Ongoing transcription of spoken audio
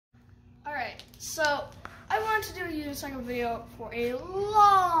Alright, so I wanted to do a unicycle video for a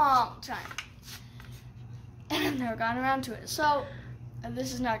long time. And I've never gotten around to it. So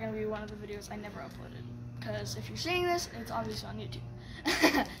this is not going to be one of the videos I never uploaded. Because if you're seeing this, it's obviously on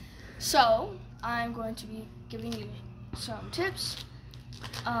YouTube. So I'm going to be giving you some tips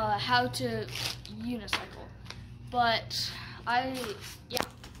how to unicycle. But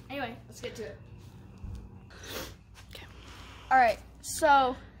anyway, let's get to it. Okay. Alright,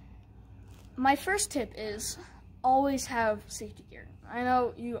 so my first tip is always have safety gear. I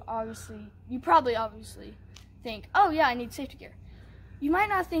know you probably think, oh yeah, I need safety gear. You might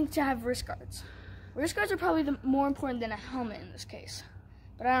not think to have wrist guards. Wrist guards are probably more important than a helmet in this case.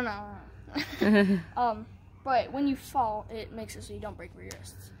 But I don't know. But when you fall, it makes it so you don't break your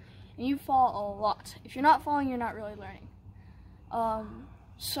wrists. And you fall a lot. If you're not falling, you're not really learning.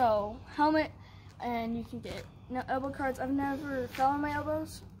 So helmet, and you can get elbow guards. I've never fell on my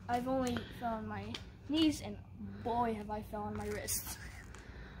elbows. I've only fell on my knees, and boy, have I fell on my wrists.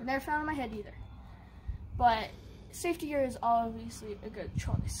 I've never fell on my head either. But safety gear is obviously a good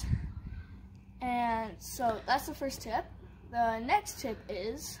choice. And so that's the first tip. The next tip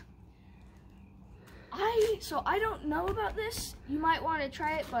is, I don't know about this. You might want to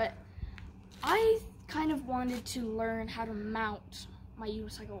try it, but I kind of wanted to learn how to mount my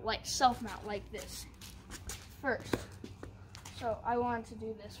unicycle, like self-mount like this first. So I wanted to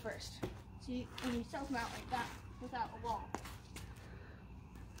do this first. See, when you self-mount like that without a wall.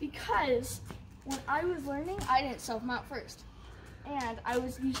 Because when I was learning, I didn't self-mount first. And I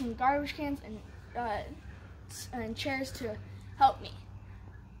was using garbage cans and chairs to help me.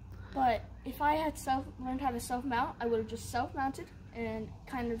 But if I had learned how to self-mount, I would have just self-mounted and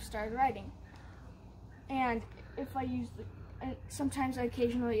kind of started riding. And if I use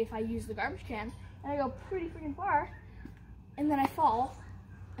occasionally, if I use the garbage can, and I go pretty freaking far, and then I fall,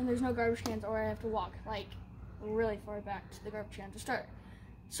 and there's no garbage cans, or I have to walk like really far back to the garbage can to start.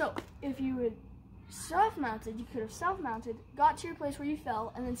 So if you would self-mounted, you could have self-mounted, got to your place where you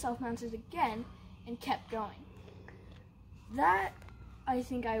fell, and then self-mounted again, and kept going. That, I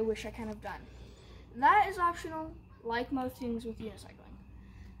think I wish I kind of done. That is optional, like most things with unicycling.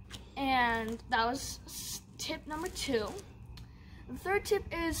 And that was tip number 2. The third tip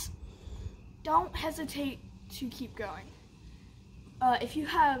is, don't hesitate to keep going. If you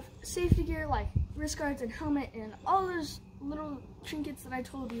have safety gear like wrist guards and helmet and all those little trinkets that I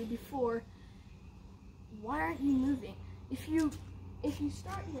told you before, why aren't you moving? If you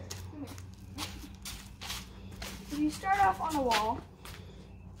start here, come here. If you start off on a wall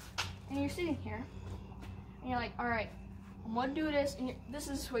and you're sitting here and you're like, all right, I'm gonna do this, and this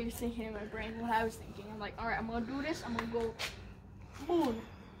is what you're thinking in my brain, what I was thinking. I'm like, all right, I'm gonna do this, I'm gonna go boom.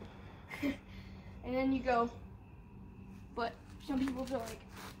 And then you go, but some people feel like,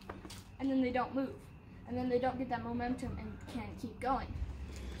 and then they don't move, and then they don't get that momentum and can't keep going.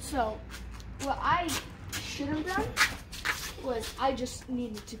 So what I should have done was I just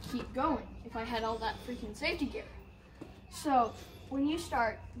needed to keep going if I had all that freaking safety gear. So when you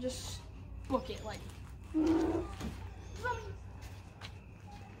start, just book it, like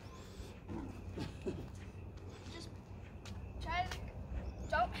just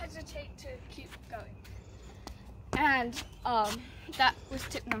don't hesitate to keep going. And that was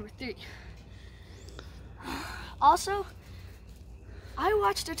tip number 3. Also, I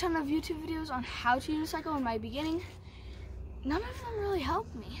watched a ton of YouTube videos on how to unicycle in my beginning. None of them really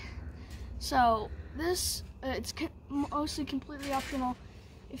helped me. So this, it's mostly completely optional.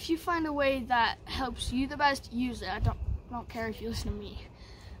 If you find a way that helps you the best, use it. I don't care if you listen to me.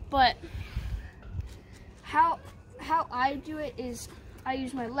 But how I do it is I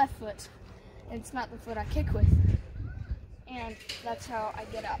use my left foot. It's not the foot I kick with. And that's how I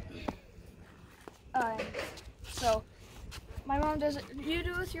get up. So my mom does it. Do you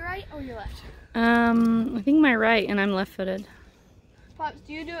do it with your right or your left? I think my right, and I'm left-footed. Pops,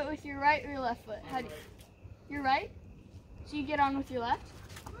 do you do it with your right or your left foot? How do you, your right? So you get on with your left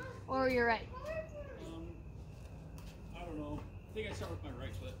or your right? I don't know. I think I start with my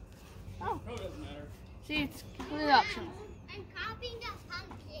right foot. Oh. Probably doesn't matter. See, it's completely optional. I'm copying the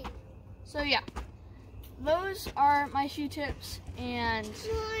pumpkin. So yeah, those are my few tips. And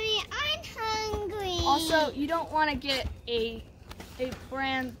Mommy, I'm hungry. also, you don't want to get a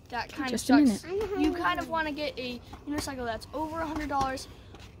brand that kind Just of a sucks. minute. You kind of want to get a unicycle that's over $100,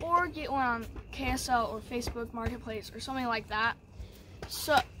 or get one on KSL or Facebook Marketplace or something like that.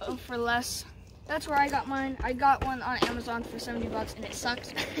 So for less, that's where I got mine. I got one on Amazon for 70 bucks, and it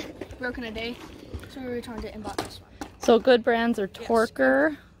sucked. Broke in a day, so we returned it and bought this one. So good brands are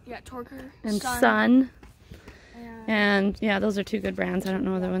Torker, Yeah, Torker and Sun. And And yeah, those are 2 good brands. I don't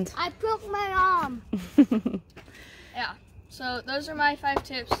know other ones. I broke my arm. Yeah. So those are my 5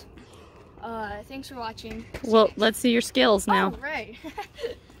 tips. Thanks for watching. Well, let's see your skills now. Oh, right.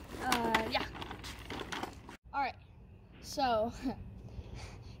 Yeah. Alright. So,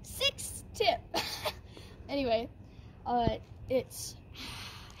 6th tip. Anyway, it's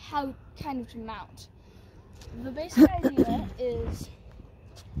how kind of to mount. The basic idea is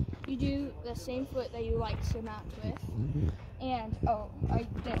you do the same foot that you like to mount with. And, oh, I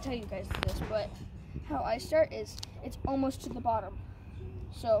didn't tell you guys this, but how I start is it's almost to the bottom.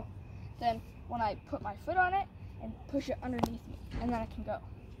 So then when I put my foot on it and push it underneath me, and then I can go.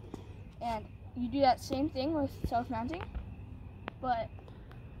 And you do that same thing with self-mounting, but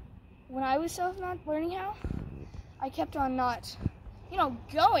when I was learning how, I kept on not,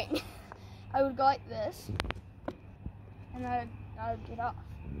 going. I would go like this, and I would get off.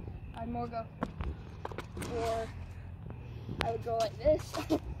 I'd more go, or I would go like this.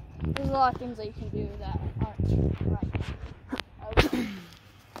 There's a lot of things that you can do that aren't right. Okay.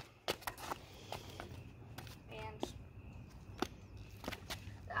 And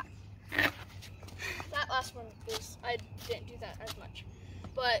that last one is, I didn't do that as much.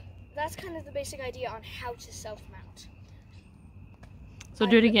 But that's kind of the basic idea on how to self-mount. So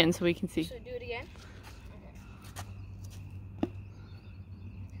do it again so we can see. So do it again.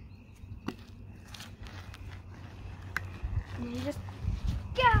 And then you just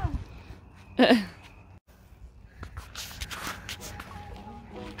go.